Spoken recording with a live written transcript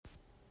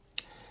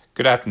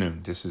Good afternoon.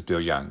 This is Bill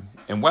Young,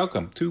 and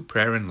welcome to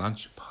Prayer and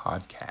Lunch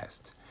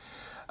Podcast.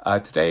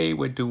 Today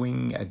we're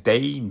doing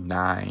day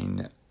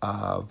 9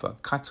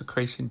 of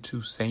Consecration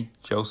to Saint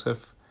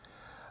Joseph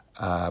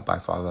by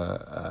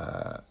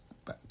Father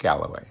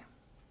Galloway.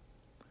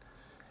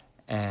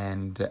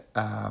 And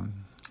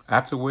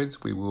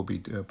afterwards we will be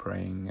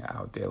praying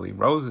our daily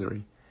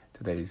rosary.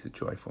 Today's the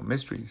Joyful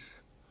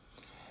Mysteries.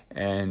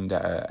 And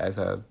as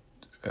I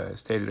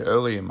stated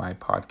earlier in my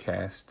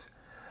podcast,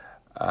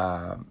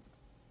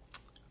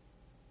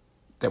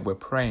 that we're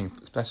praying,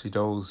 especially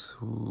those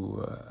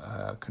who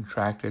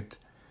contracted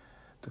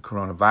the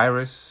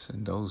coronavirus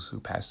and those who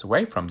passed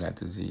away from that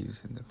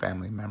disease and the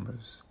family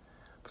members.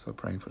 So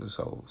praying for the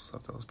souls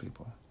of those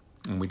people.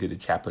 And we did a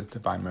Chaplet of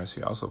Divine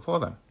Mercy also for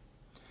them.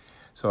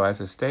 So as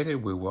I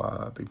stated, we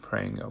will be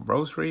praying a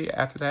rosary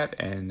after that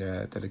and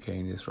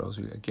dedicating this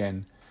rosary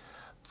again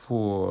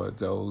for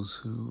those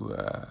who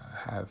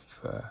have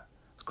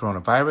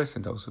coronavirus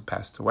and those who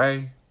passed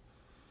away.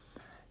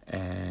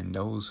 And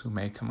those who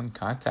may come in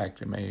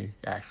contact and may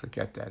actually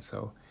get that.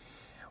 So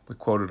we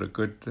quoted a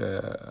good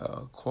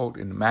quote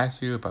in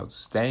Matthew about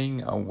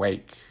staying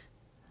awake.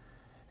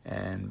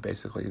 And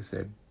basically it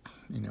said,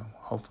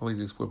 hopefully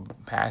this will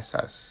pass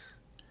us.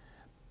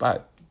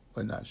 But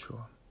we're not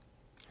sure.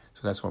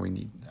 So that's why we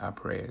need our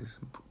prayers.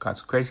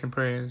 Consecration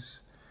prayers,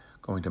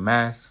 going to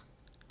Mass,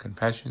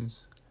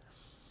 confessions,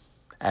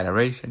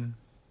 adoration.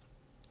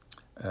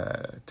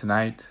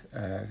 Tonight,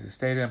 as I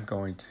stated, I'm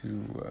going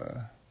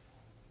to...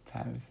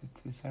 time is it?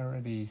 It's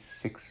already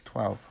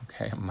 6:12.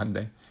 Okay, on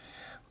Monday,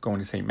 going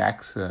to St.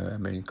 Max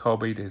in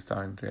Kobe. They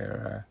started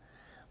their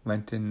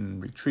Lenten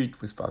retreat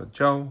with Father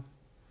Joe,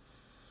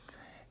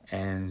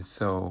 and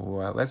so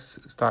let's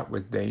start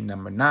with day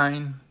number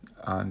 9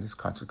 on this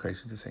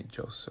consecration to Saint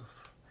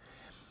Joseph,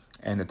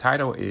 and the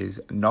title is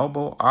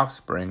 "Noble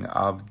Offspring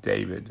of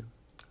David."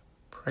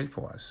 Pray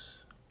for us.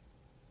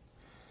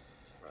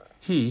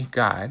 He,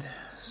 God,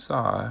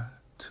 saw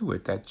to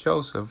it that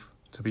Joseph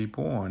to be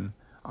born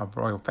of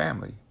royal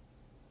family.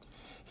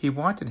 He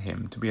wanted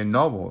him to be a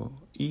noble,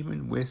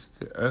 even with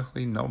the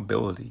earthly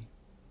nobility.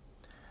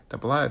 The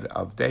blood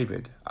of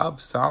David,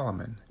 of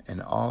Solomon, and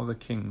all the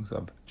kings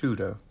of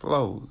Judah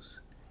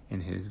flows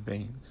in his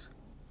veins.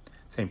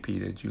 St.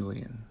 Peter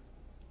Julian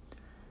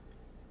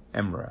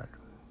Emerald.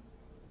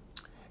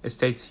 It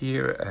states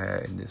here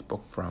in this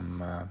book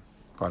from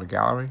Father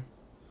Galloway,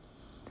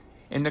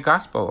 in the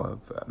Gospel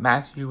of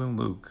Matthew and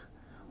Luke,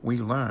 we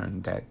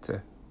learn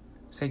that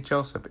Saint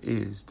Joseph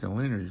is the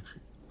lineage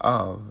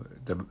of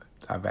the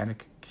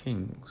Davidic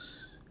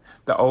kings.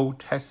 The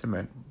Old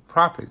Testament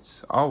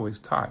prophets always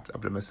taught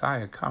of the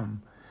Messiah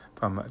come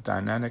from a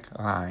dynamic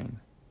line.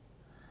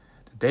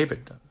 The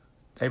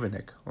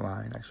Davidic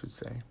line, I should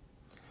say.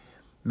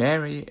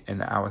 Mary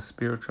and our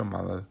spiritual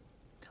mother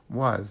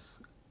was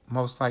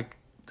most like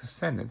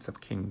descendants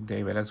of King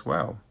David as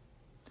well.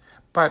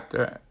 But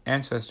their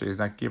ancestry is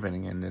not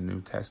given in the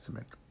New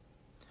Testament.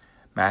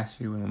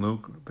 Matthew and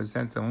Luke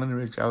present the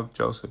lineage of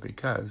Joseph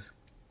because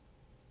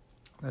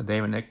the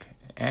Davidic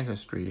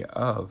ancestry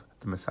of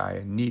the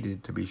Messiah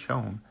needed to be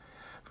shown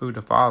through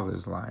the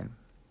father's line.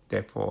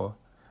 Therefore,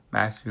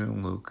 Matthew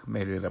and Luke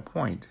made it a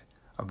point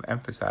of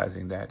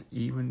emphasizing that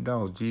even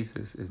though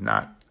Jesus is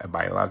not a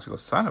biological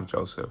son of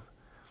Joseph,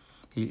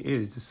 he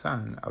is the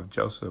son of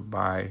Joseph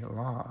by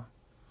law.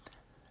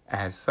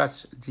 As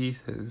such,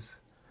 Jesus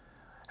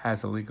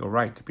has a legal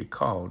right to be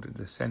called a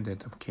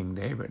descendant of King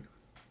David.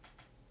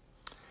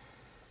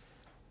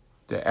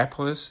 The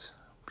epophis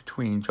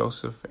between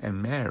Joseph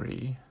and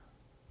Mary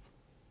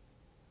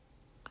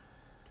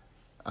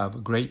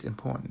of great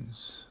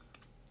importance.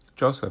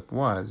 Joseph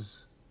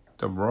was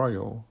the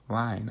royal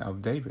line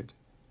of David,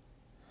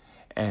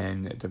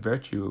 and the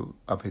virtue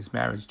of his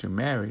marriage to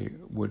Mary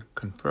would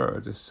confer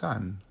the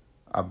son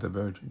of the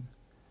Virgin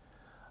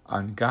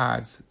on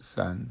God's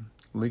Son,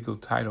 legal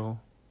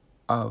title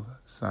of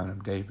Son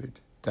of David,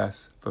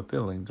 thus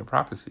fulfilling the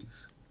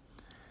prophecies.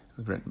 It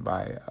was written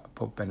by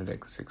Pope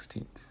Benedict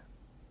XVI.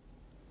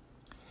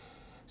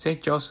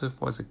 Saint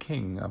Joseph was a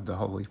king of the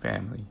Holy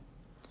Family.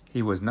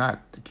 He was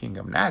not the king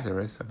of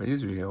Nazareth, of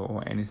Israel,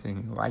 or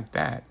anything like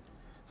that.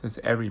 Since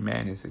every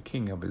man is the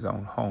king of his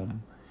own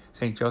home,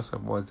 Saint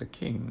Joseph was the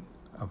king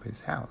of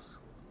his house.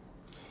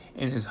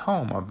 In his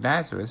home of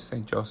Nazareth,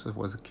 Saint Joseph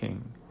was a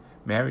king.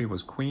 Mary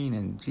was queen,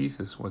 and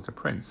Jesus was the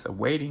prince,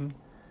 awaiting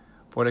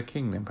for the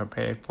kingdom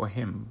prepared for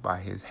him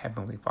by his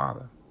heavenly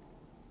Father.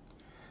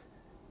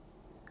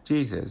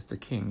 Jesus, the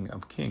King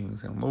of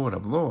kings and Lord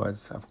of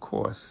lords, of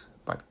course,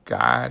 but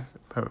God's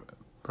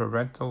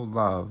parental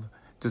love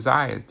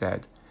desires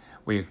that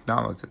we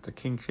acknowledge that the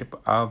kingship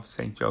of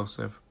Saint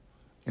Joseph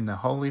in the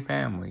Holy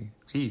Family,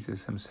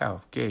 Jesus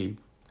himself gave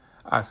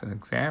us an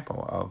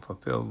example of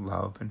fulfilled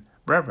love and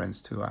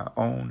reverence to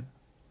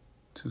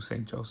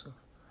Saint Joseph,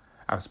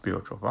 our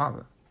spiritual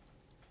father.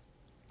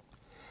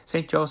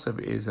 Saint Joseph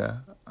is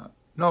a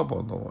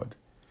noble Lord.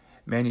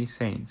 Many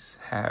saints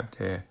have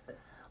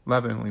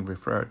lovingly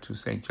referred to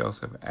Saint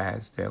Joseph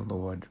as their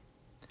Lord.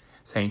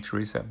 Saint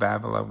Teresa of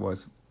Avila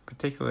was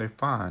particularly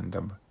fond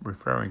of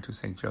referring to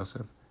St.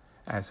 Joseph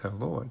as her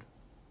Lord.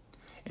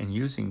 In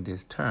using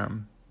this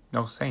term,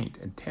 no saint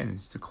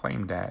intends to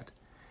claim that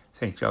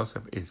St.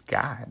 Joseph is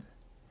God.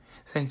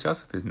 St.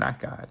 Joseph is not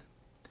God.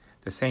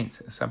 The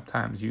saints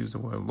sometimes use the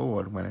word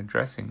Lord when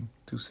addressing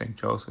to St.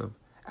 Joseph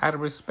out of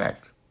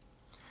respect,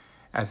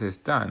 as is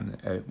done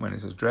when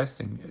it's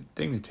addressing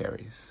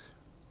dignitaries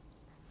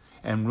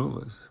and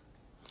rulers.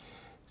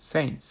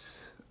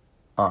 Saints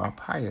are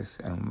pious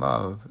and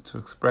love to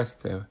express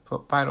their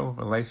vital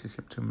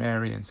relationship to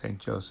Mary and St.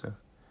 Joseph,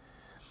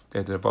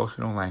 their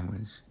devotional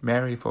language.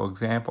 Mary, for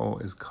example,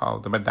 is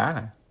called the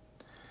Madonna.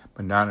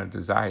 Madonna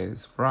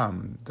desires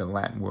from the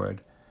Latin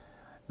word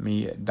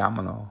me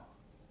domino,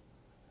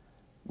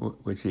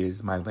 which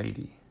is my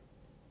lady,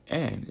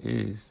 and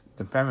is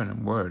the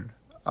feminine word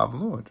of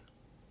Lord.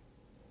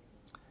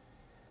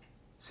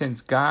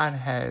 Since God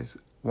has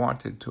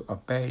wanted to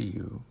obey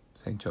you,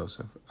 St.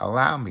 Joseph,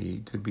 allow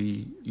me to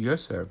be your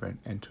servant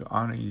and to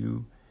honor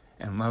you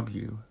and love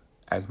you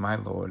as my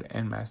Lord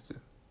and Master.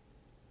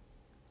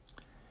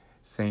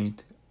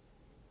 St.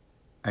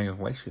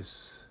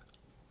 Ignatius.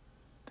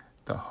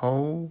 The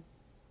whole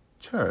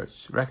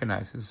Church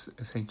recognizes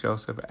St.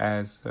 Joseph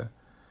as the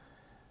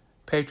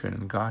patron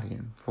and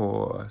guardian.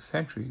 For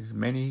centuries,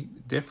 many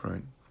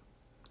different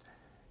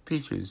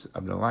features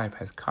of the life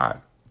has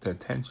caught the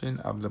attention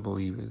of the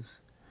believers.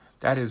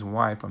 That is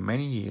why for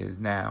many years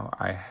now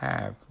I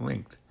have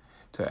linked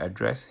to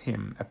address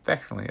him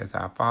affectionately as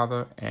our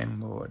Father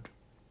and Lord.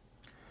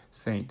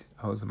 St.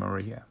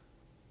 Josemaria.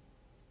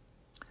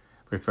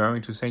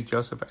 Referring to St.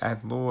 Joseph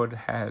as Lord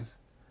has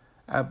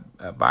a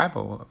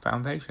Bible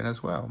foundation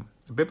as well,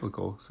 a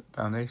biblical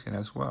foundation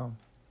as well.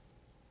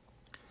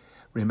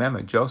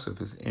 Remember, Joseph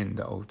is in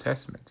the Old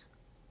Testament,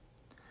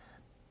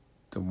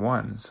 the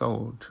one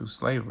sold to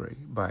slavery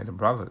by the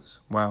brothers.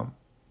 Well,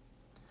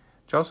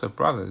 Joseph's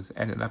brothers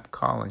ended up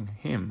calling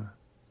him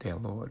their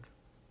Lord.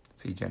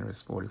 See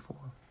Genesis 44.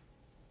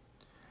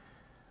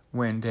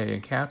 When they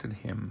encountered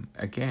him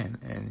again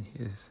and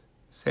his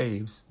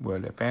saves were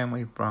the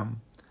family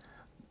from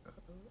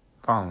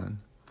fallen,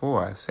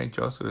 for us, St.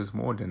 Joseph is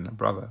more than a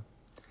brother.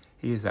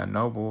 He is our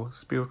noble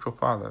spiritual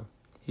father.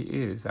 He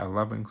is our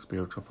loving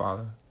spiritual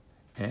father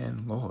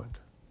and Lord.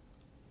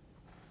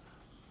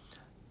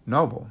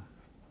 Noble.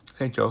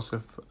 St.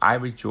 Joseph, I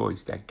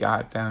rejoice that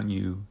God found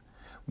you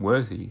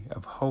worthy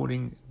of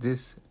holding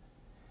this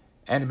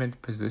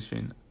eminent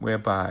position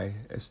whereby,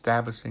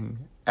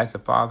 establishing as the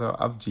father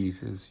of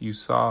Jesus, you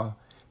saw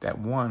that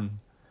one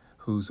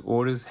whose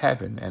orders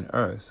heaven and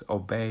earth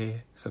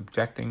obey,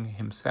 subjecting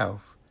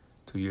himself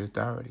to your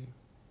authority.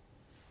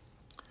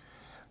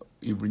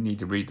 You need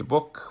to read the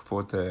book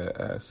for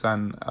the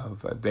son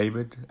of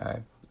David. I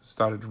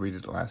started to read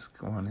it the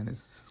last one, and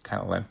it's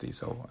kind of lengthy,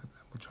 so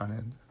we're trying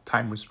to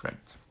time restraint.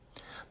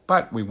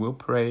 But we will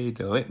pray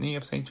the litany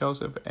of St.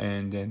 Joseph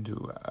and then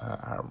do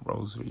our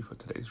rosary for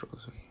today's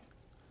rosary.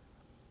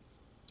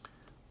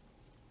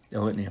 The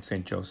litany of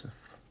St.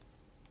 Joseph.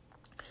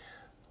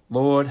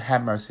 Lord,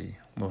 have mercy.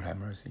 Lord, have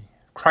mercy.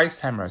 Christ,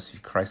 have mercy.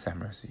 Christ, have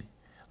mercy.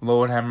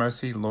 Lord, have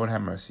mercy. Lord,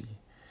 have mercy.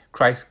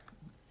 Christ,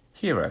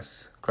 hear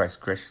us. Christ,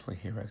 graciously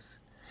hear us.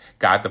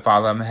 God, the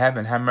Father of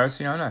heaven, have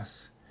mercy on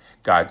us.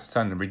 God, the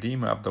Son, the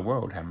Redeemer of the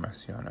world, have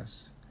mercy on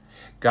us.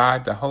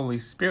 God, the Holy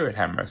Spirit,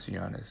 have mercy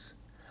on us.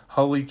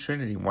 Holy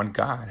Trinity, one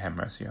God, have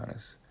mercy on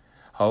us.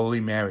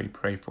 Holy Mary,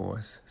 pray for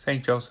us.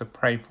 St. Joseph,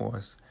 pray for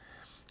us.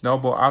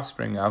 Noble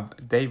offspring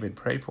of David,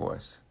 pray for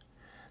us.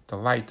 The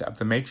light of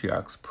the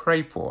matriarchs,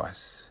 pray for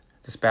us.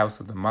 The spouse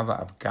of the Mother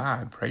of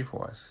God, pray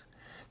for us.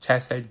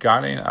 Chaste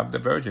guardian of the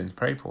virgins,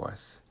 pray for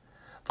us.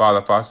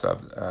 Father, foster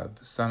of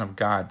the Son of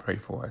God, pray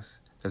for us.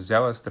 The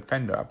zealous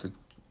defender of the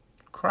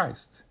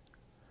Christ,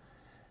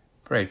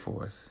 pray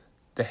for us.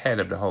 The head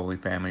of the Holy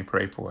Family,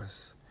 pray for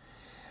us.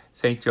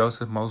 St.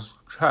 Joseph, most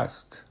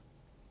just,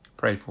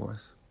 pray for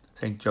us.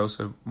 St.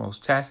 Joseph,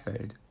 most chaste,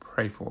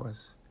 pray for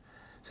us.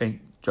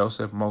 St.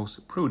 Joseph,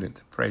 most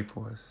prudent, pray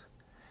for us.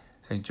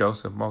 St.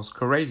 Joseph, most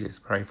courageous,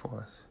 pray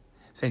for us.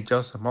 St.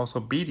 Joseph, most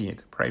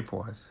obedient, pray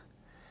for us.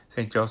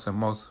 St. Joseph,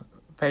 most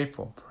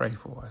faithful, pray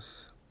for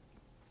us.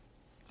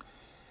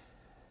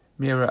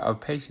 Mirror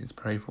of patience,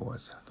 pray for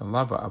us. The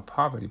lover of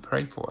poverty,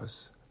 pray for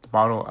us. The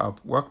model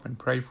of workmen,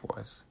 pray for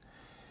us.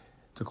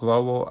 The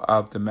glow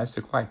of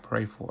domestic life,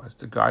 pray for us.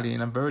 The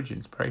guardian of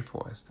virgins, pray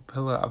for us. The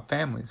pillar of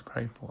families,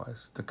 pray for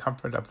us. The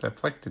comfort of the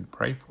afflicted,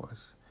 pray for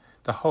us.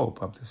 The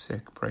hope of the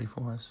sick, pray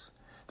for us.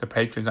 The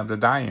patron of the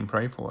dying,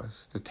 pray for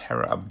us. The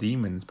terror of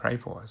demons, pray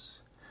for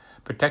us.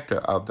 Protector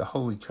of the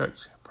Holy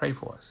Church, pray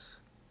for us.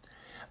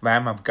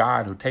 Lamb of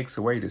God who takes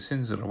away the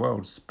sins of the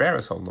world, spare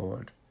us, O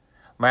Lord.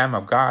 Lamb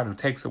of God who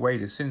takes away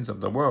the sins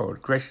of the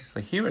world,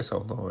 graciously hear us, O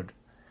Lord.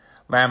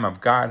 Lamb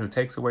of God who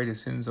takes away the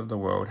sins of the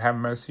world, have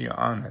mercy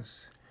on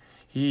us.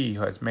 He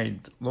who has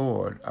made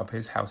Lord of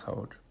his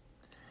household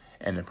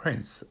and the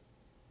prince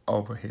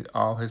over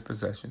all his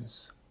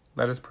possessions.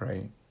 Let us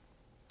pray.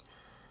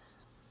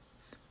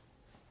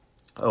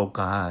 O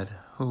God,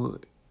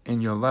 who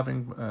in your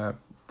loving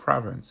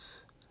providence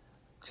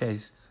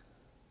chased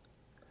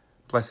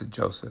Blessed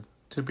Joseph,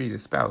 to be the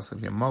spouse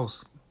of your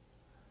most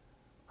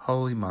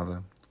holy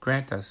mother,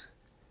 grant us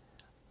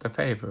the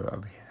favor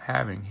of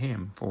having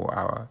him for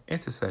our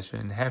intercessor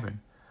in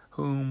heaven,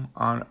 whom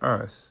on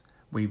earth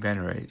we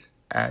venerate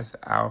as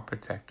our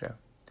protector.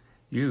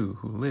 You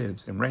who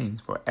lives and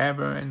reigns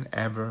forever and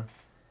ever.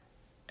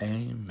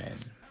 Amen.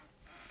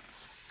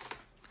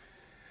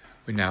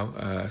 We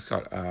now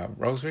start a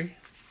rosary.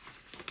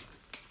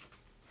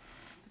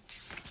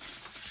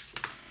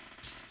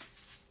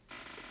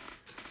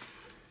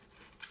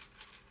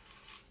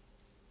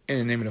 In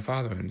the name of the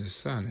Father, and the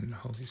Son, and the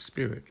Holy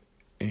Spirit.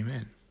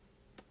 Amen.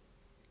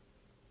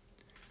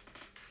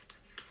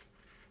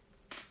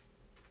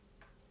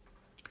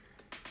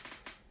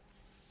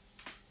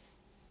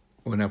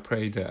 We'll now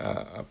pray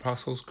the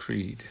Apostles'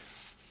 Creed.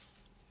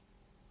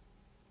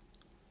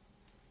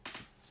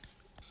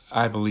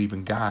 I believe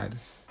in God,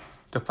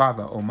 the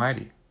Father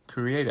Almighty,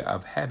 creator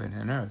of heaven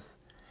and earth,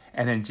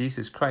 and in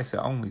Jesus Christ,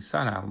 the only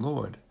Son, our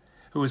Lord,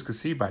 who was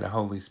conceived by the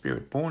Holy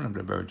Spirit, born of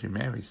the Virgin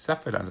Mary,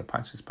 suffered under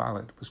Pontius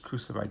Pilate, was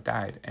crucified,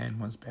 died, and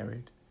was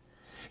buried.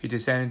 He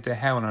descended into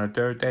hell, and on the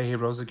third day he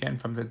rose again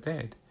from the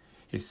dead.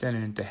 He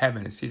ascended into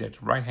heaven and seated at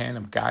the right hand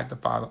of God the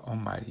Father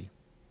Almighty.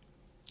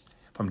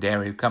 From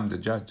there he will come to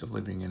judge the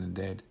living and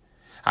the dead.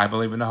 I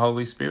believe in the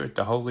Holy Spirit,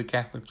 the Holy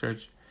Catholic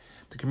Church,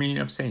 the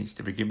communion of saints,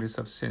 the forgiveness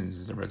of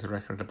sins, the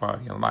resurrection of the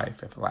body, and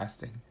life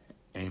everlasting.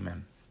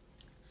 Amen.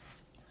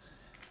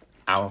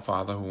 Our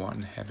Father who art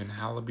in heaven,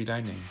 hallowed be thy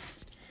name.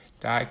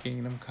 Thy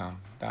kingdom come,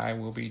 thy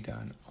will be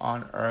done,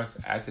 on earth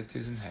as it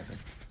is in heaven.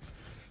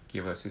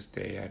 Give us this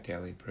day our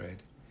daily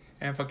bread,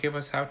 and forgive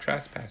us our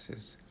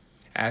trespasses,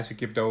 as we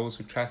give those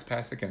who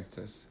trespass against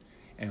us.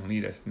 And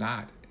lead us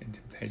not in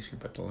temptation,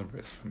 but deliver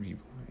us from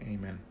evil.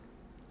 Amen.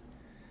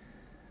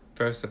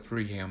 First of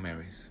 3 Hail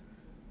Marys.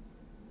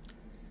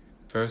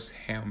 First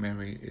Hail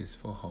Mary is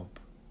for hope.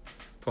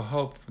 For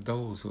hope for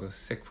those who are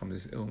sick from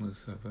this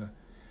illness of a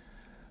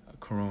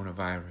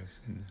coronavirus,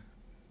 and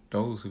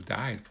those who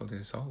died for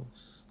their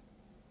souls.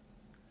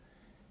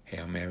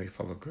 Hail Mary,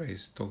 full of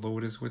grace, the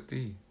Lord is with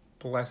thee.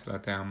 Blessed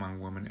art thou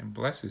among women, and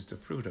blessed is the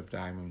fruit of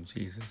thy womb,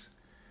 Jesus.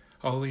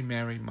 Holy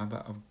Mary,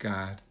 Mother of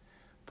God,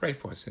 pray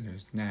for us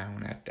sinners, now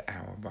and at the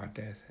hour of our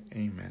death.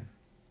 Amen.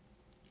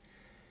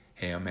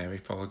 Hail Mary,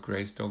 full of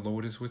grace, the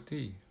Lord is with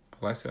thee.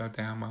 Blessed art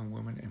thou among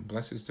women, and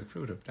blessed is the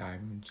fruit of thy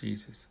womb,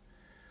 Jesus.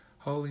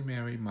 Holy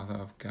Mary, Mother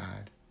of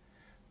God,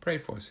 pray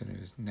for us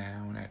sinners,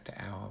 now and at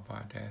the hour of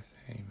our death.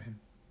 Amen.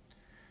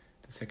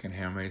 The second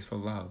Hail Mary is for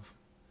love.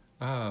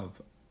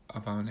 Love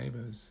of our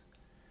neighbors.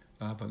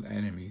 Love of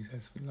enemies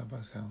as we love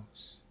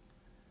ourselves.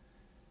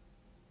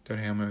 Third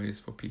Hail Mary is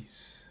for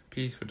peace.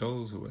 Peace for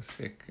those who are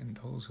sick and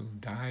those who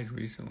died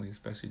recently,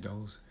 especially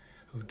those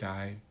who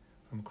died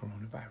from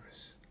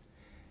coronavirus.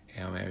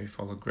 Hail Mary,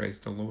 full of grace,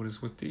 the Lord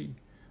is with thee.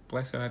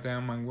 Blessed art thou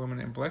among women,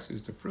 and blessed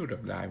is the fruit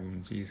of thy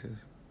womb,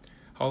 Jesus.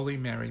 Holy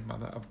Mary,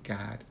 Mother of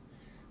God,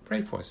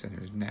 pray for us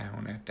sinners, now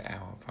and at the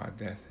hour of our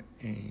death.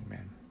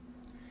 Amen.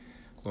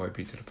 Glory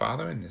be to the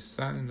Father, and the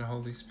Son, and the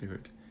Holy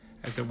Spirit,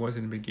 as it was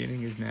in the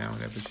beginning, is now,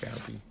 and ever shall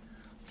be,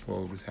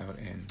 world without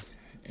end.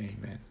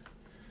 Amen.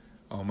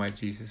 O my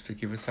Jesus,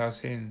 forgive us our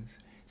sins.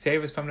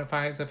 Save us from the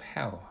fires of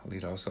hell.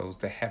 Lead our souls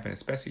to heaven,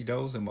 especially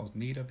those in most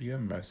need of your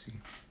mercy.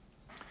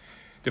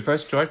 The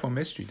first joyful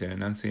mystery, the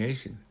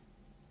Annunciation.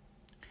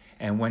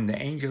 And when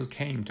the angel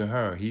came to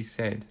her, he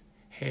said,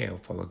 Hail,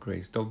 full of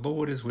grace, the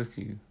Lord is with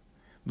you.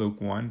 Luke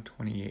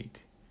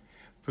 1:28.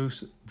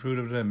 Fruit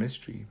of the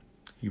mystery,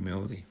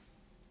 humility.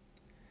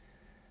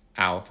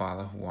 Our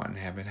Father, who art in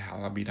heaven,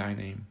 hallowed be thy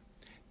name.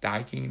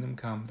 Thy kingdom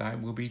come, thy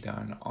will be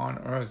done, on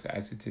earth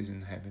as it is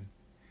in heaven.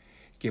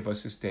 Give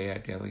us this day our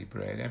daily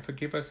bread, and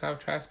forgive us our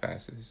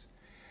trespasses,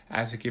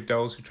 as we give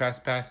those who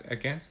trespass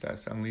against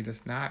us, and lead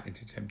us not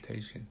into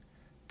temptation,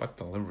 but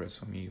deliver us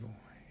from evil.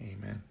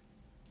 Amen.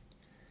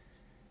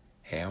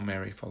 Hail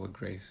Mary, full of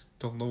grace,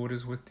 the Lord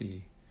is with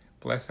thee.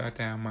 Blessed art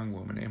thou among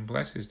women, and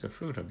blessed is the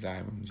fruit of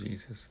thy womb,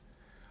 Jesus.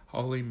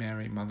 Holy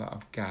Mary, Mother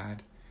of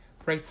God,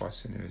 pray for us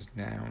sinners,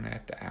 now and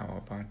at the hour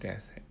of our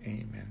death.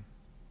 Amen.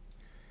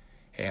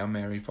 Hail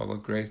Mary, full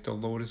of grace, the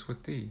Lord is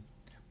with thee.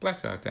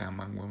 Blessed art thou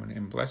among women,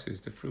 and blessed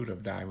is the fruit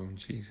of thy womb,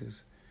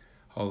 Jesus.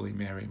 Holy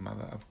Mary,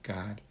 Mother of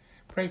God,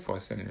 pray for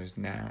us sinners,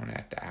 now and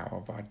at the hour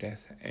of our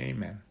death.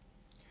 Amen.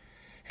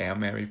 Hail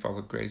Mary, full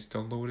of grace, the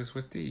Lord is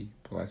with thee.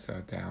 Blessed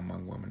art thou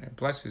among women, and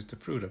blessed is the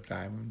fruit of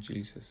thy womb,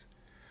 Jesus.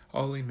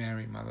 Holy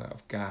Mary, Mother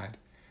of God,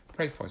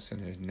 pray for us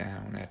sinners,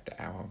 now and at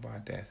the hour of our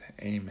death.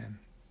 Amen.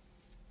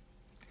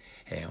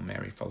 Hail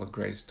Mary, full of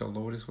grace, the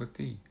Lord is with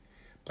thee.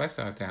 Blessed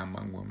art thou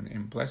among women,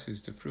 and blessed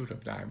is the fruit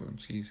of thy womb,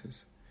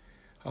 Jesus.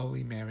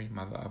 Holy Mary,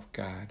 Mother of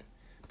God,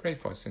 pray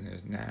for us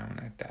sinners, now and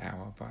at the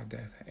hour of our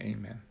death.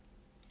 Amen.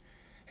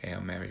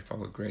 Hail Mary,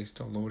 full of grace,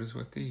 the Lord is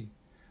with thee.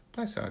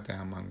 Blessed art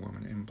thou among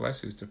women, and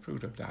blessed is the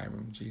fruit of thy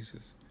womb,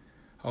 Jesus.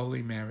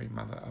 Holy Mary,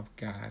 Mother of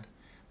God,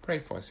 pray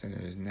for us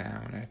sinners,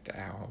 now and at the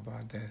hour of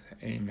our death.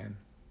 Amen.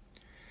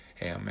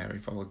 Hail Mary,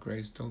 full of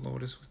grace, the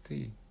Lord is with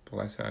thee.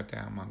 Blessed art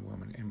thou among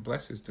women, and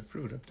blessed is the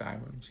fruit of thy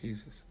womb,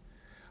 Jesus.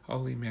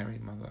 Holy Mary,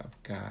 Mother of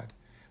God,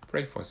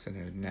 pray for us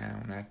sinners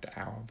now and at the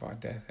hour of our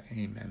death.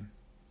 Amen.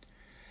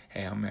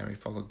 Hail Mary,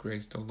 full of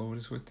grace, the Lord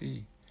is with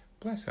thee.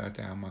 Blessed art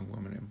thou among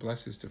women, and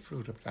blessed is the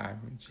fruit of thy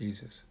womb,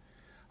 Jesus.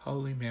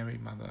 Holy Mary,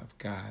 Mother of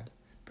God,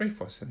 pray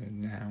for us sinners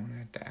now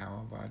and at the hour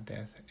of our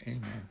death.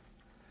 Amen.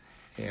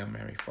 Hail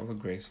Mary, full of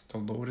grace, the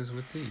Lord is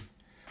with thee.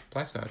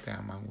 Blessed art thou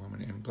among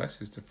women, and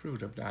blessed is the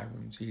fruit of thy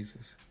womb,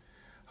 Jesus.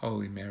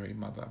 Holy Mary,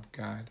 Mother of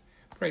God,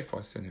 pray for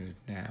us sinners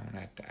now and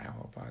at the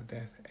hour of our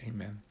death.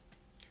 Amen.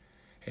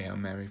 Hail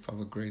Mary,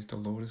 full of grace, the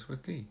Lord is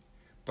with thee.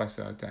 Blessed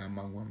art thou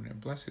among women, and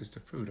blessed is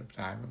the fruit of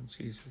thy womb,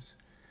 Jesus.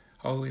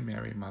 Holy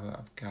Mary, Mother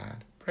of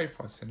God, pray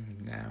for us sinners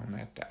now and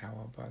at the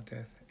hour of our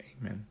death.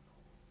 Amen.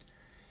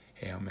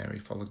 Hail Mary,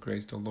 full of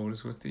grace, the Lord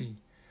is with thee.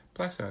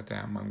 Blessed art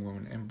thou among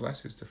women, and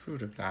blessed is the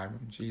fruit of thy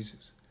womb,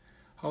 Jesus.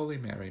 Holy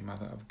Mary,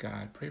 Mother of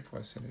God, pray for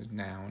us sinners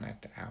now and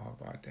at the hour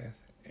of our death.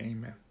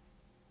 Amen.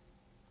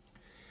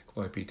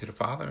 Glory be to the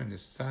Father, and the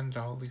Son, and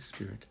the Holy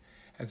Spirit,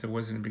 as it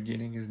was in the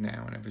beginning, is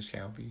now, and ever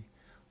shall be,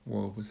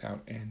 world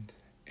without end.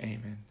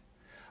 Amen.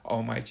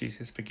 O my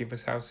Jesus, forgive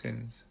us our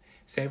sins.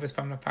 Save us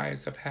from the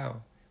fires of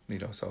hell.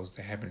 Lead our souls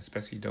to heaven,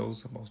 especially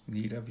those in most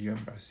need of your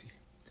mercy.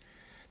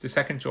 The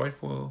second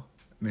joyful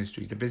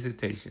mystery, the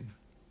visitation.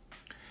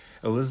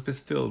 Elizabeth,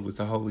 filled with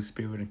the Holy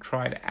Spirit, and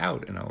cried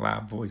out in a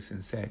loud voice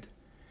and said,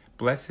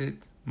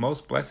 Blessed,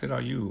 most blessed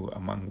are you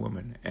among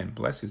women, and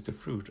blessed is the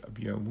fruit of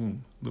your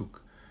womb.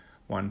 Luke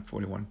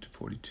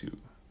 1:41-42.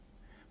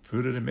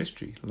 Fruit of the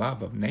mystery,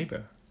 love of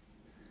neighbor.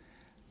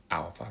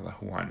 Our Father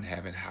who art in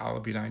heaven,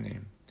 hallowed be thy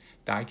name.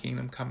 Thy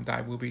kingdom come,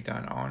 thy will be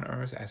done on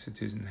earth as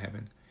it is in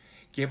heaven.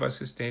 Give us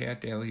this day our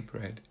daily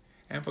bread,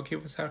 and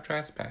forgive us our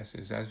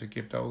trespasses, as we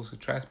forgive those who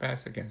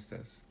trespass against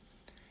us.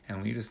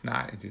 And lead us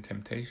not into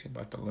temptation,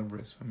 but deliver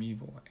us from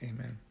evil.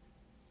 Amen.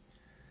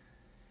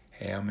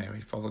 Hail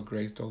Mary, full of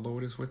grace, the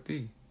Lord is with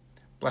thee.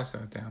 Blessed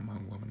art thou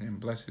among women, and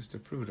blessed is the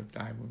fruit of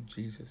thy womb,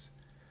 Jesus.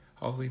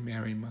 Holy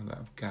Mary, Mother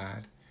of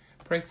God,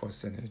 pray for us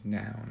sinners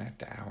now and at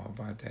the hour of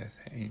our death.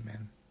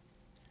 Amen.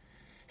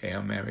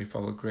 Hail Mary,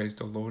 full of grace,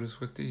 the Lord is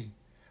with thee.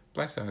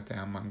 Blessed art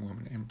thou among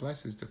women, and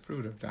blessed is the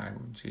fruit of thy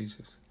womb,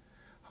 Jesus.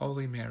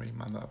 Holy Mary,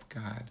 Mother of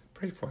God,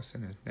 pray for us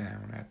sinners now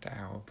and at the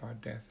hour of our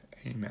death.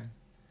 Amen.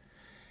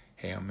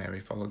 Hail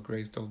Mary, full of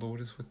grace, the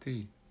Lord is with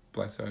thee.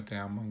 Blessed art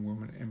thou among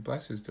women, and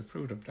blessed is the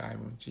fruit of thy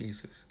womb,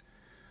 Jesus.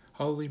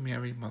 Holy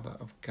Mary, Mother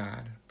of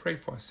God, pray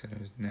for us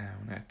sinners now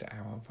and at the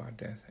hour of our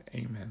death.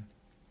 Amen.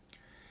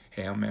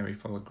 Hail Mary,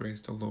 full of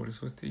grace, the Lord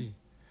is with thee.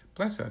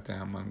 Blessed art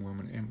thou among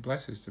women, and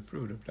blessed is the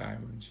fruit of thy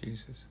womb,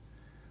 Jesus.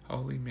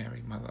 Holy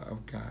Mary, Mother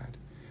of God,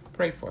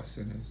 pray for us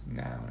sinners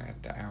now and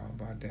at the hour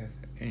of our death.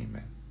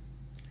 Amen.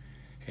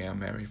 Hail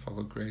Mary, full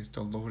of grace,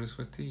 the Lord is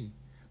with thee.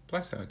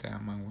 Blessed art thou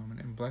among women,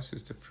 and blessed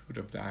is the fruit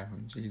of thy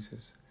womb,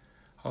 Jesus.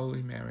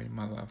 Holy Mary,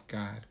 Mother of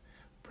God,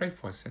 pray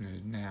for us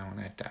sinners now and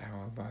at the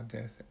hour of our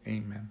death.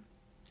 Amen.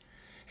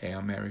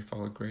 Hail Mary,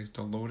 full of grace,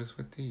 the Lord is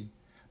with thee.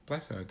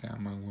 Blessed art thou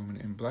among women,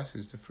 and blessed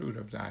is the fruit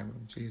of thy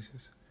womb,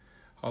 Jesus.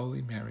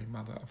 Holy Mary,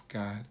 Mother of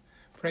God,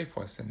 pray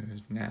for us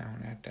sinners now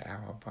and at the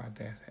hour of our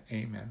death.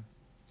 Amen.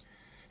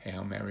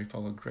 Hail Mary,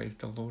 full of grace,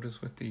 the Lord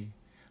is with thee.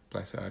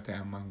 Blessed art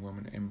thou among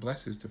women, and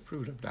blessed is the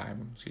fruit of thy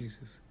womb,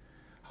 Jesus.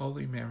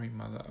 Holy Mary,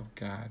 Mother of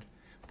God,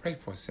 pray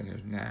for us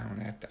sinners now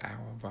and at the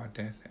hour of our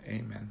death.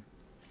 Amen.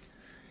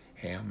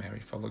 Hail Mary,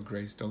 full of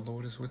grace, the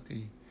Lord is with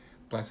thee.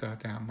 Blessed art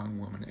thou among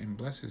women, and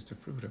blessed is the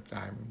fruit of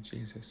thy womb,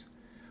 Jesus.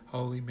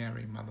 Holy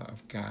Mary, Mother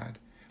of God,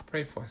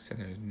 pray for us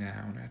sinners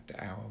now and at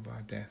the hour of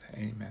our death.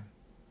 Amen.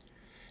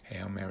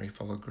 Hail Mary,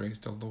 full of grace,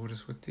 the Lord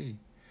is with thee.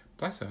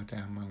 Blessed art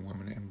thou among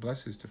women, and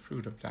blessed is the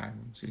fruit of thy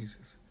womb,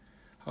 Jesus.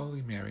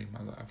 Holy Mary,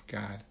 Mother of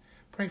God,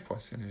 pray for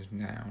us sinners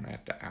now and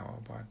at the hour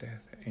of our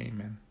death.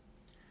 Amen.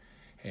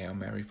 Hail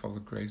Mary, full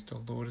of grace, the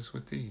Lord is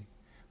with thee.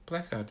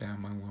 Blessed art thou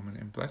among women,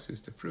 and blessed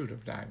is the fruit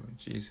of thy womb,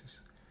 Jesus.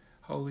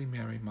 Holy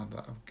Mary, Mother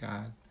of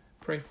God,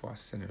 pray for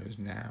us sinners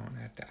now and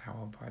at the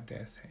hour of our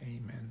death.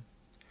 Amen.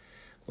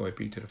 Glory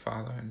be to the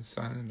Father, and the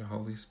Son, and the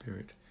Holy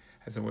Spirit,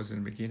 as it was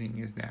in the beginning,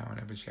 is now, and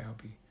ever shall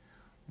be,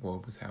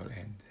 world without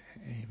end.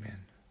 Amen.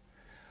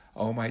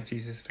 O my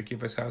Jesus,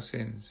 forgive us our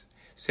sins.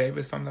 Save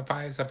us from the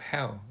fires of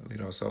hell.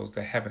 Lead our souls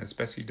to heaven,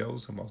 especially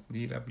those who most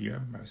need of your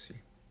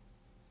mercy.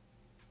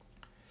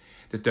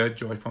 The third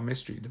joyful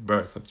mystery, the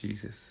birth of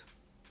Jesus.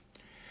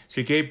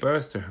 She gave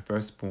birth to her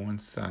firstborn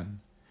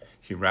son.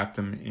 She wrapped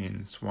him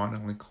in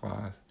swaddling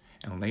cloth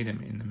and laid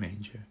him in the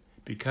manger,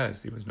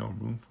 because there was no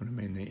room for him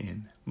in the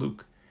inn.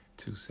 Luke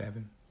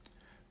 2:7.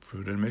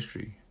 Fruit of the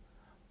mystery,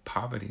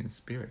 poverty in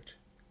spirit.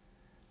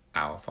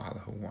 Our Father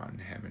who art in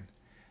heaven,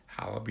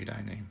 hallowed be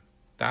thy name.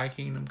 Thy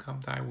kingdom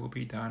come, thy will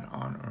be done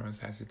on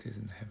earth as it is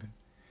in heaven.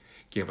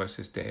 Give us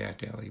this day our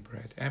daily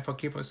bread, and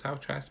forgive us our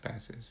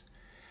trespasses,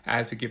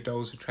 as we forgive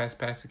those who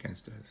trespass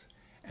against us.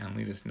 And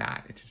lead us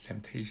not into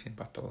temptation,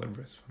 but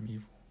deliver us from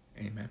evil.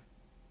 Amen.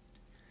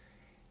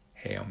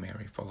 Hail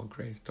Mary, full of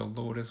grace, the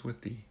Lord is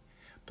with thee.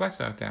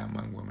 Blessed art thou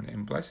among women,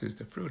 and blessed is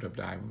the fruit of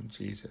thy womb,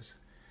 Jesus.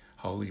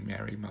 Holy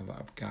Mary, Mother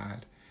of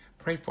God,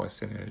 pray for us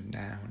sinners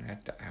now and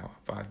at the hour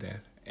of our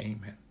death.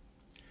 Amen.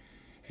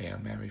 Hail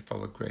Mary,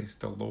 full of grace,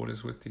 the Lord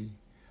is with thee.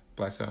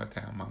 Blessed art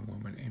thou among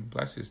women, and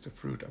blessed is the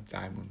fruit of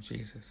thy womb,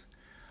 Jesus.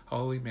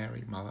 Holy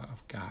Mary, Mother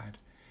of God,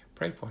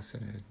 pray for us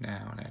sinners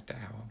now and at the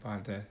hour of our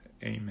death.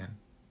 Amen.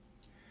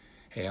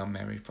 Hail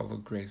Mary, full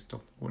of grace, the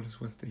Lord is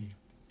with thee.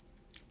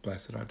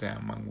 Blessed art thou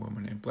among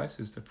women, and blessed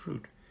is the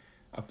fruit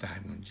of thy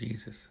womb,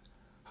 Jesus.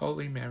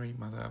 Holy Mary,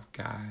 Mother of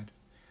God,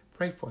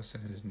 pray for us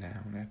sinners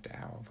now and at the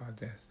hour of our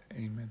death.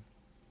 Amen.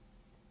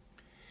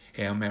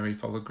 Hail Mary,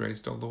 full of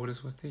grace, the Lord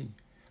is with thee.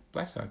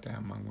 Blessed art thou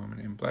among women,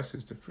 and blessed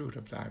is the fruit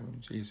of thy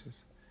womb,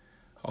 Jesus.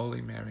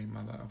 Holy Mary,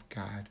 Mother of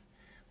God,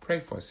 pray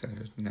for us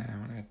sinners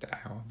now and at the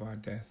hour of our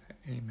death.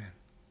 Amen.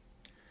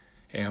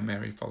 Hail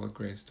Mary, full of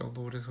grace, the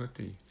Lord is with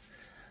thee.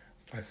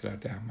 Blessed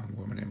art thou among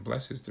women, and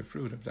blessed is the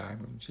fruit of thy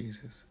womb,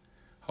 Jesus.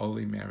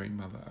 Holy Mary,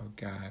 Mother of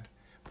God,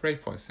 pray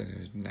for us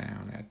sinners now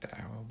and at the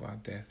hour of our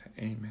death.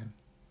 Amen.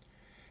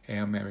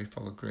 Hail Mary,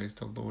 full of grace,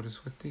 the Lord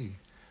is with thee.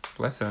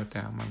 Blessed art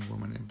thou among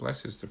women, and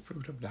blessed is the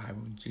fruit of thy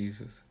womb,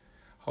 Jesus.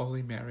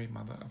 Holy Mary,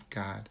 Mother of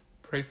God,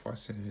 pray for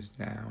us sinners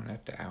now and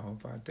at the hour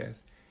of our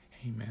death.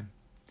 Amen.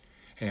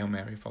 Hail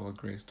Mary, full of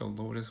grace, the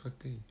Lord is with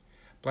thee.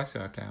 Blessed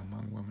art thou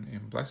among women,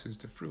 and blessed is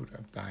the fruit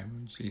of thy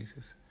womb,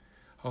 Jesus.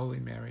 Holy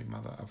Mary,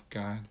 Mother of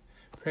God,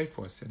 pray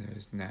for us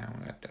sinners now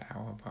and at the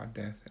hour of our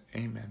death.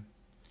 Amen.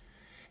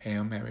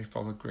 Hail Mary,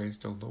 full of grace,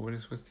 the Lord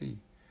is with thee.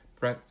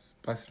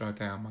 Blessed art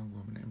thou among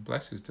women, and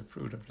blessed is the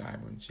fruit of thy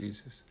womb,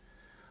 Jesus.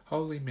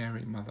 Holy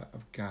Mary, Mother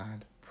of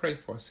God, pray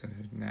for us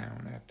sinners now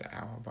and at the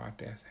hour of our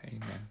death.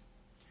 Amen.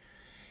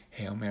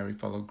 Hail Mary,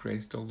 full of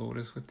grace, the Lord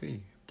is with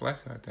thee.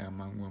 Blessed art thou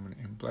among women,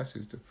 and blessed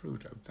is the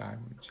fruit of thy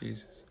womb,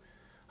 Jesus.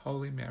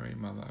 Holy Mary,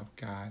 Mother of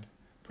God,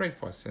 pray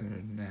for us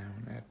sinners now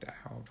and at the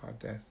hour of our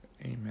death.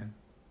 Amen.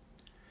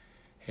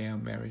 Hail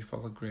Mary,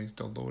 full of grace,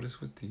 the Lord is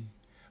with thee.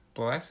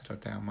 Blessed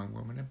art thou among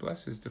women, and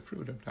blessed is the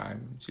fruit of thy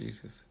womb,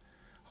 Jesus.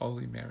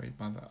 Holy Mary,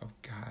 Mother of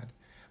God,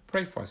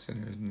 pray for us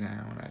sinners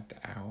now and at the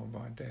hour of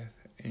our death.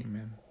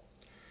 Amen.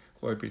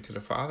 Glory be to the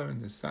Father,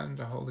 and the Son, and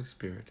the Holy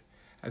Spirit,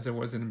 as it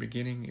was in the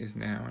beginning, is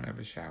now, and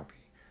ever shall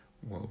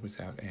be, world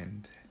without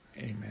end.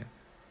 Amen.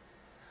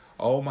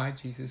 O my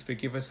Jesus,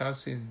 forgive us our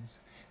sins.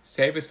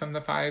 Save us from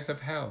the fires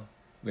of hell.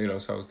 Lead our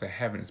souls to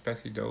heaven,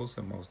 especially those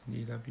in most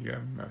need of your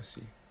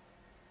mercy.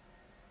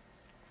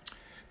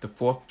 The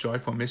fourth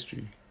joyful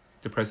mystery,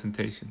 the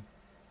presentation.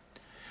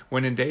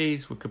 When the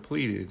days were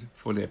completed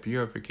for their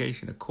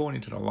purification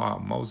according to the law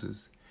of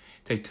Moses,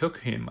 they took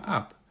him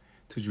up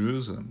to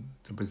Jerusalem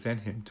to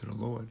present him to the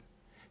Lord,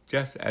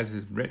 just as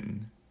is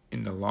written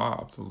in the law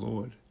of the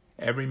Lord.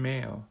 Every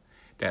male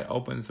that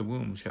opens the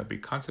womb shall be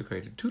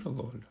consecrated to the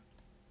Lord.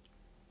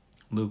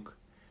 Luke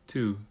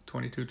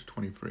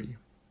 2:22-23.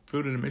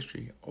 Fruit of the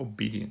mystery,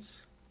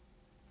 obedience.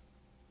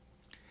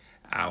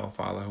 Our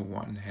Father who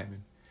art in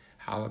heaven,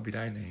 hallowed be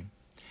thy name.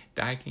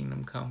 Thy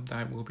kingdom come,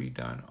 thy will be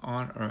done,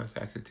 on earth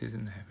as it is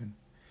in heaven.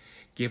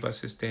 Give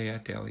us this day our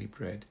daily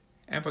bread,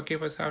 and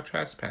forgive us our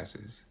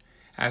trespasses,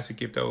 as we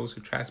give those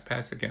who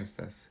trespass against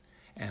us.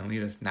 And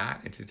lead us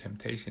not into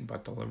temptation,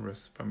 but deliver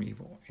us from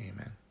evil.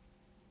 Amen.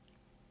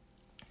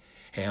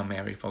 Hail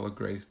Mary, full of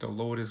grace, the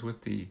Lord is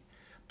with thee.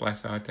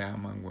 Blessed art thou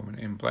among women,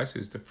 and blessed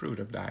is the fruit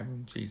of thy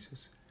womb,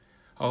 Jesus.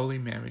 Holy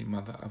Mary,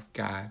 Mother of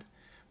God,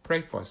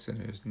 pray for us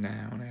sinners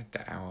now and at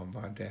the hour of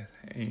our death.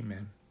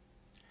 Amen.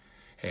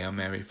 Hail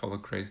Mary, full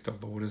of grace, the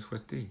Lord is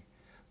with thee.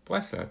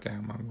 Blessed art thou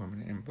among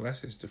women, and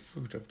blessed is the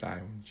fruit of thy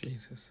womb,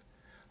 Jesus.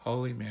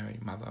 Holy Mary,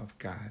 Mother of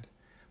God,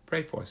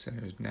 pray for us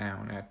sinners now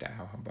and at the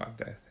hour of our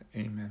death.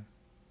 Amen.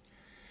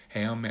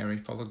 Hail Mary,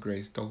 full of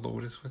grace, the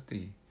Lord is with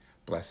thee.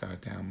 Blessed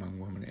art thou among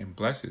women, and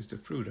blessed is the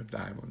fruit of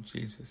thy womb,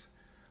 Jesus.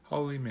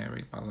 Holy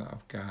Mary, Mother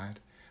of God,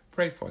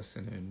 pray for us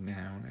sinners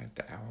now and at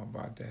the hour of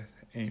our death.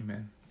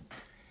 Amen.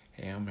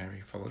 Hail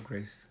Mary, full of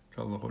grace,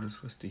 the Lord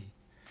is with thee.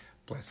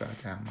 Blessed art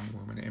thou among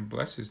women, and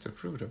blessed is the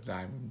fruit of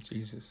thy womb,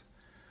 Jesus.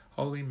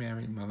 Holy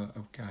Mary, Mother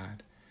of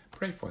God,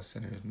 pray for us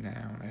sinners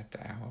now and at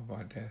the hour of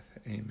our death.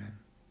 Amen.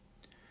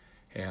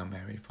 Hail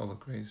Mary, full of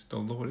grace, the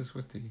Lord is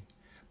with thee.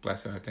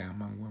 Blessed art thou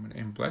among women,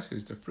 and blessed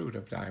is the fruit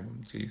of thy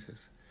womb,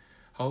 Jesus.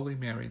 Holy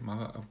Mary,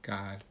 Mother of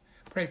God,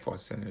 pray for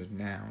us sinners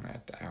now and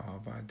at the hour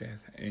of our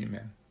death.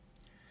 Amen.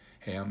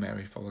 Hail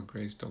Mary, full of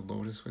grace, the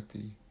Lord is with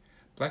thee.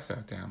 Blessed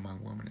art thou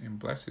among women, and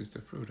blessed is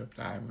the fruit of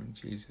thy womb,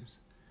 Jesus.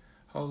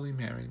 Holy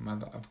Mary,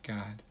 Mother of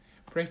God,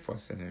 pray for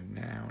us sinners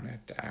now and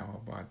at the hour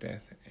of our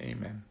death.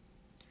 Amen.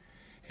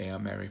 Hail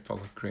Mary, full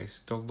of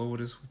grace, the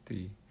Lord is with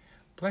thee.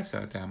 Blessed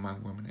art thou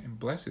among women, and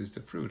blessed is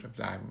the fruit of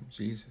thy womb,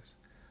 Jesus.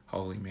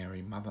 Holy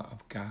Mary, Mother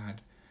of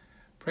God,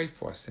 pray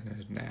for us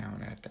sinners now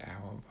and at the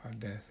hour of our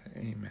death.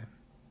 Amen.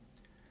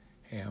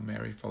 Hail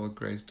Mary, full of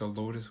grace, the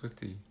Lord is with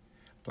thee.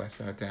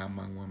 Blessed art thou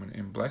among women,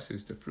 and blessed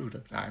is the fruit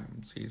of thy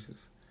womb,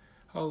 Jesus.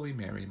 Holy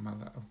Mary,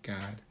 Mother of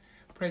God,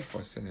 pray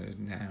for us sinners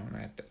now and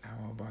at the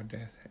hour of our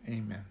death.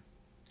 Amen.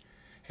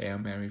 Hail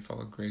Mary,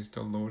 full of grace,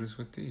 the Lord is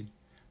with thee.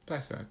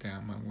 Blessed art thou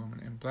among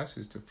women, and blessed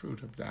is the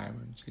fruit of thy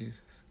womb,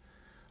 Jesus.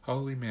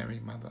 Holy Mary,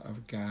 Mother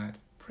of God,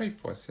 pray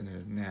for us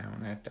sinners now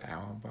and at the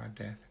hour of our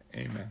death.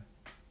 Amen.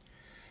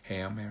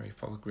 Hail Mary,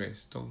 full of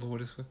grace, the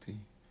Lord is with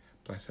thee.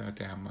 Blessed art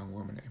thou among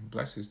women, and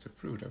blessed is the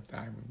fruit of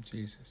thy womb,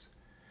 Jesus.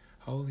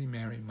 Holy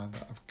Mary,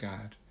 Mother of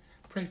God,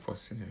 pray for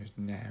us sinners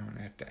now and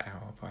at the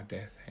hour of our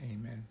death.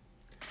 Amen.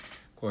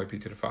 Glory be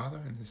to the Father,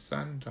 and the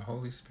Son, and the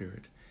Holy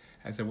Spirit,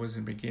 as it was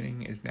in the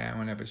beginning, is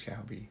now, and ever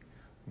shall be,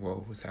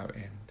 world without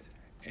end.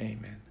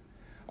 Amen.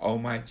 O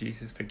my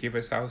Jesus, forgive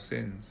us our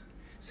sins.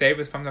 Save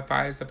us from the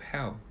fires of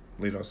hell.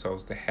 Lead our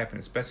souls to heaven,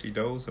 especially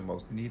those in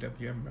most need of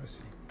your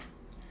mercy.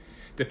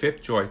 The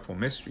fifth joyful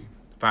mystery,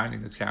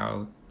 finding the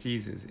child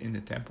Jesus in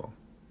the temple.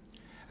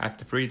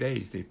 After 3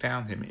 days, they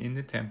found him in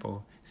the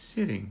temple,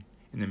 sitting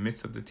in the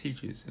midst of the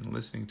teachers and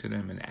listening to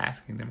them and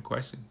asking them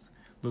questions.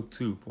 Luke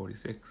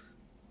 2:46.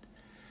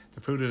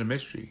 The fruit of the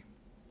mystery,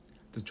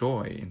 the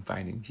joy in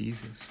finding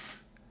Jesus.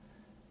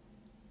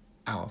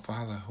 Our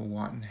Father, who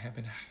art in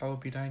heaven,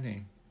 hallowed be thy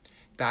name.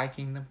 Thy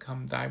kingdom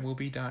come, thy will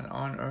be done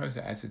on earth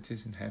as it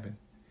is in heaven.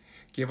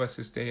 Give us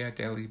this day our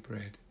daily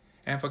bread,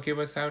 and forgive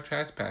us our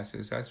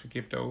trespasses as we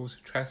forgive those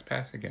who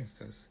trespass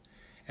against us.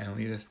 And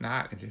lead us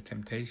not into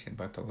temptation,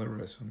 but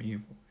deliver us from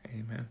evil.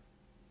 Amen.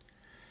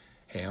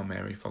 Hail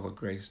Mary, full of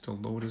grace, the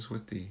Lord is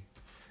with thee.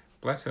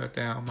 Blessed art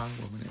thou among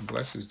women, and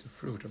blessed is the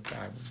fruit of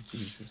thy womb,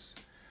 Jesus.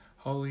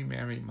 Holy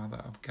Mary, Mother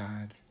of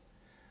God,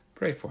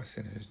 pray for us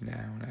sinners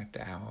now and at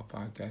the hour of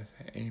our death.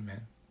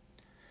 Amen.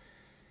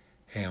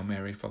 Hail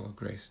Mary, full of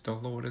grace, the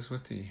Lord is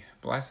with thee.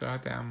 Blessed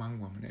art thou among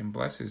women, and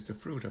blessed is the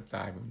fruit of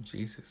thy womb,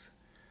 Jesus.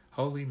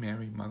 Holy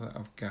Mary, Mother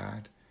of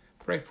God,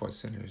 pray for us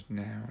sinners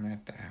now and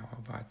at the hour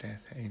of our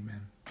death.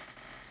 Amen.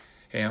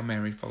 Hail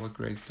Mary, full of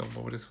grace, the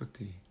Lord is with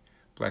thee.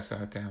 Blessed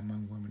art thou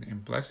among women,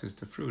 and blessed is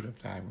the fruit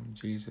of thy womb,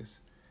 Jesus.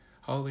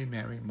 Holy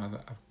Mary,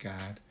 Mother of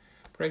God,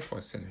 pray for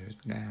us sinners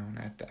now and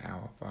at the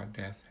hour of our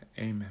death.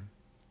 Amen.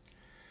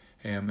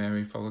 Hail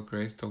Mary, full of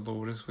grace, the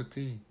Lord is with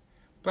thee.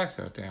 Blessed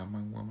art thou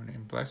among women,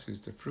 and blessed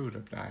is the fruit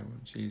of thy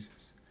womb,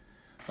 Jesus.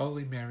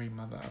 Holy Mary,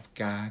 Mother of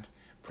God,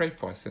 pray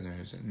for us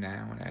sinners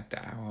now and at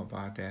the hour of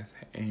our death.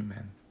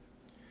 Amen.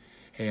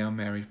 Hail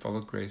Mary, full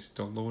of grace,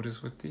 the Lord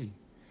is with thee.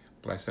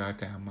 Blessed art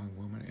thou among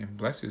women, and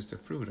blessed is the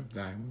fruit of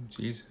thy womb,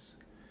 Jesus.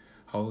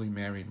 Holy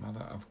Mary,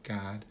 Mother of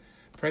God,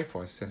 pray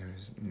for us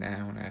sinners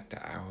now and at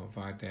the hour of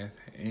our death.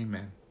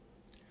 Amen.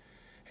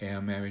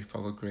 Hail Mary,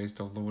 full of grace,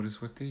 the Lord is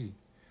with thee.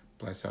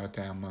 Blessed art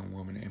thou among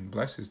women, and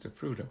blessed is the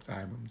fruit of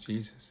thy womb,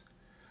 Jesus.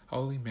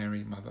 Holy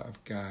Mary, Mother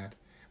of God,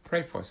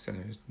 pray for us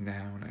sinners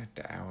now and at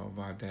the hour of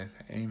our death.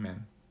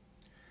 Amen.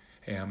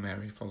 Hail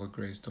Mary, full of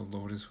grace, the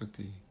Lord is with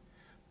thee.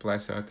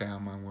 Blessed art thou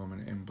among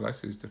women, and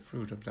blessed is the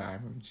fruit of thy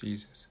womb,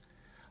 Jesus.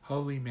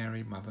 Holy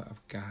Mary, Mother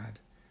of God,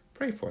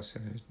 pray for us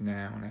sinners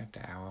now and at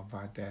the hour of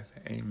our death.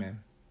 Amen.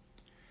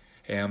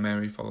 Hail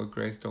Mary, full of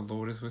grace, the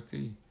Lord is with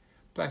thee.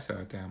 Blessed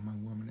art thou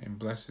among women, and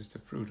blessed is the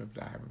fruit of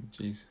thy womb,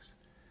 Jesus.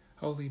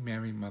 Holy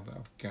Mary, Mother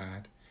of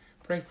God,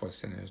 pray for us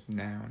sinners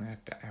now and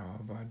at the hour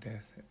of our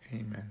death.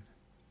 Amen.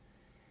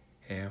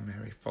 Hail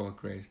Mary, full of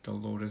grace, the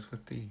Lord is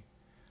with thee.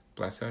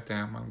 Blessed art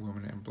thou among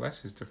women, and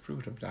blessed is the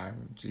fruit of thy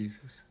womb,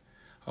 Jesus.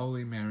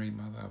 Holy Mary,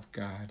 Mother of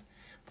God,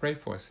 pray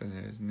for us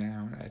sinners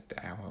now and at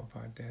the hour of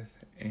our death.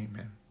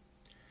 Amen.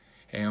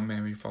 Hail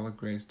Mary, full of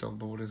grace, the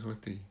Lord is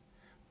with thee.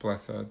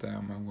 Blessed art thou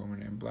among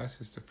women, and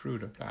blessed is the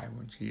fruit of thy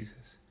womb,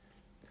 Jesus.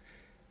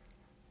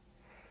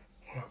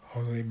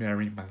 Holy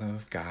Mary, Mother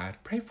of God,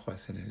 pray for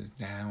us sinners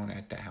now and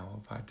at the hour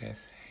of our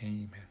death.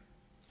 Amen.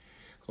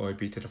 Glory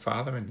be to the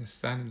Father, and the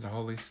Son, and the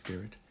Holy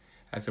Spirit,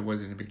 as it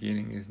was in the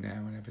beginning, is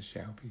now, and ever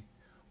shall be,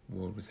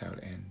 world without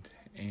end.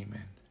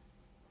 Amen.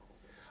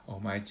 O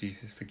my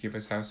Jesus, forgive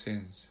us our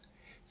sins.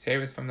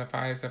 Save us from the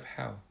fires of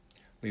hell.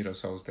 Lead our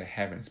souls to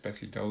heaven,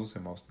 especially those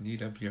in most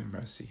need of your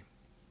mercy.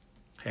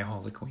 Hail,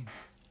 Holy Queen.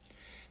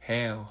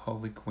 Hail,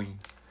 Holy Queen,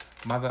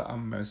 Mother of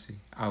mercy,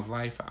 our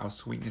life, our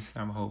sweetness,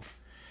 and our hope.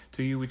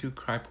 To you we do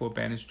cry, poor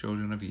banished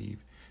children of Eve.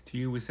 To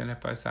you we send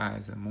up our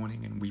sighs, and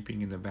mourning and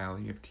weeping in the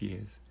valley of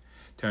tears.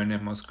 Turn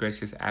then, most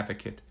gracious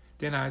advocate,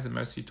 thine eyes of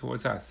mercy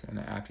towards us, and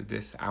after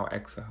this our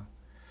exile.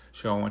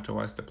 Show unto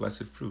us the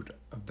blessed fruit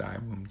of thy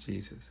womb,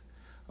 Jesus.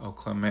 O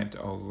clement,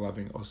 O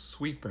loving, O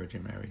sweet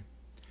Virgin Mary.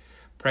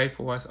 Pray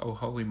for us, O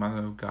Holy Mother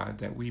of God,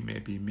 that we may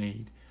be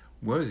made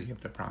worthy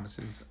of the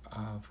promises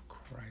of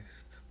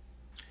Christ.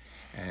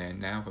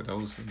 And now for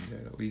those in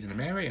the Legion of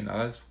Mary and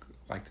others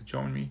like to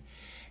join me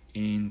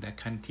in the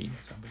cantina.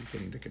 Somebody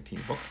getting the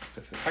cantina book.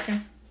 Just a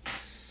second.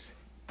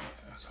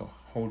 So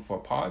hold for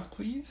a pause,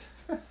 please.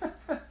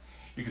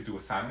 You could do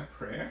a silent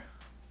prayer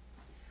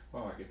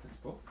while I get this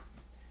book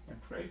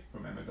and pray.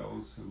 Remember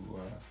those who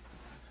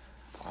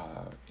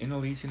are in the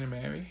Legion of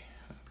Mary,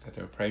 that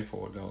they'll pray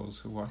for those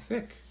who are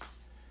sick.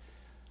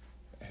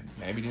 And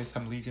maybe there's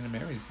some Legion of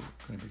Marys that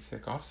are going to be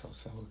sick also.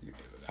 So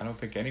I don't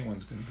think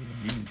anyone's going to be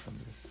immune from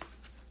this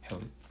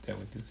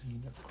deadly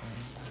disease of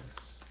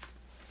coronavirus.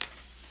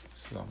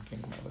 So I'm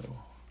getting my little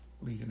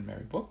Legion of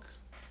Mary book.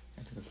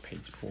 I think it's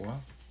page 4.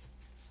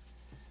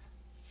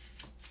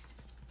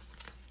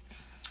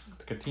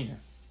 The Cantina.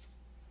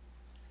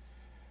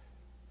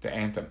 The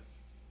anthem.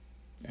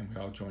 And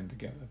we all join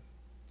together.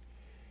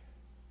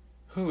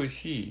 Who is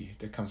she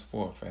that comes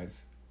forth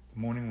as the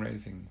morning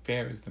rising,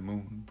 fair as the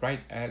moon,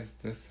 bright as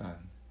the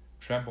sun?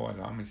 tremble as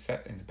armies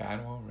set in the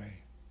battle array.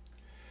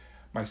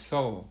 My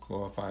soul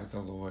glorifies the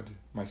Lord.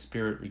 My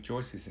spirit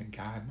rejoices in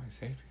God my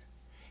Savior.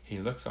 He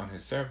looks on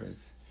his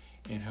servants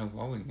in her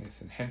lowliness,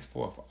 and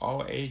henceforth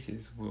all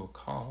ages will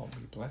call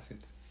me blessed.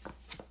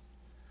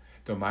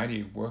 The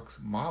Almighty works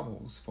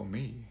marvels for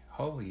me.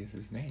 Holy is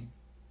his name.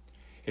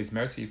 His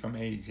mercy from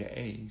age to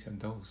age on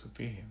those who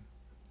fear him.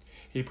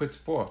 He puts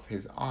forth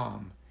his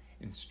arm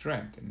in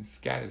strength and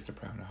scatters the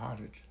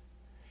proud-hearted.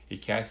 He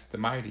casts the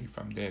mighty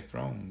from their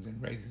thrones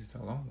and raises the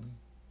lonely.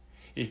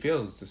 He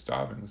fills the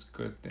starving with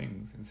good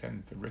things and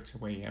sends the rich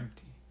away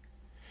empty.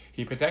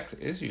 He protects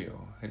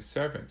Israel, his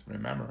servant,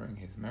 remembering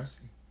his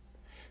mercy,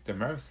 the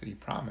mercy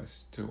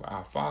promised to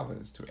our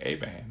fathers, to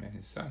Abraham and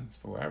his sons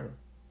forever.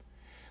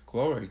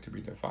 Glory to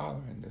be the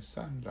Father and the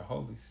Son and the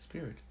Holy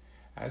Spirit,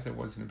 as it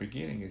was in the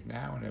beginning, is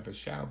now, and ever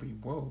shall be,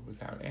 world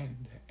without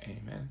end.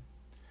 Amen.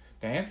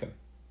 The anthem.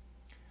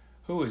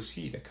 Who is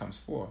she that comes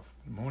forth,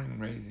 the morning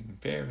raising,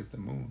 fair as the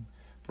moon,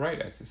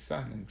 bright as the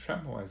sun, and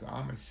tremble as the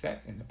army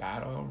set in the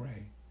battle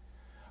array?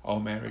 O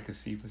Mary,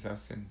 conceive us our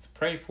sins,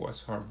 pray for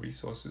us her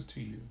resources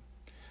to you.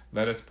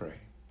 Let us pray.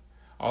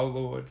 O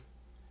Lord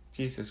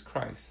Jesus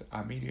Christ,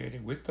 our mediator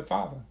with the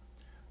Father,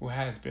 who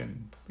has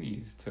been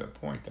pleased to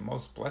appoint the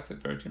most blessed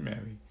Virgin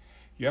Mary,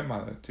 your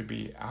mother, to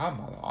be our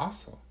mother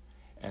also,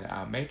 and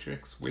our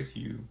matrix with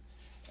you,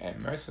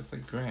 and mercifully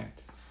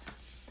grant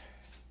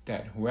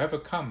that whoever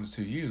comes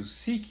to you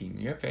seeking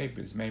your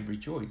favors may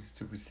rejoice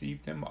to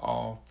receive them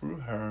all through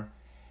her.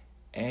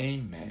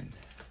 Amen.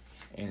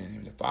 In the name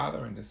of the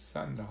Father, and the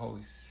Son, and the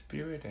Holy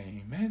Spirit.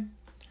 Amen.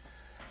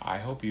 I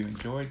hope you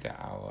enjoyed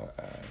our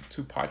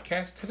 2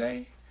 podcasts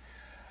today.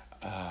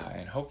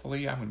 And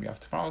hopefully I'm going to be off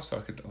tomorrow, so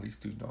I could at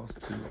least do those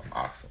 2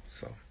 also.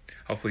 So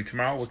hopefully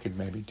tomorrow we could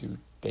maybe do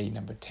day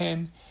number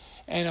 10,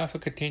 and also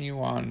continue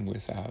on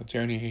with our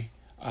Journey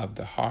of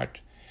the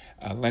Heart,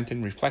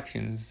 Lenten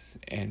Reflections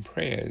and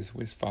Prayers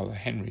with Father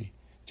Henry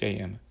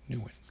J.M.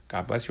 Nguyen.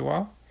 God bless you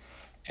all,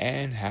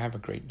 and have a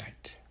great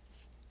night.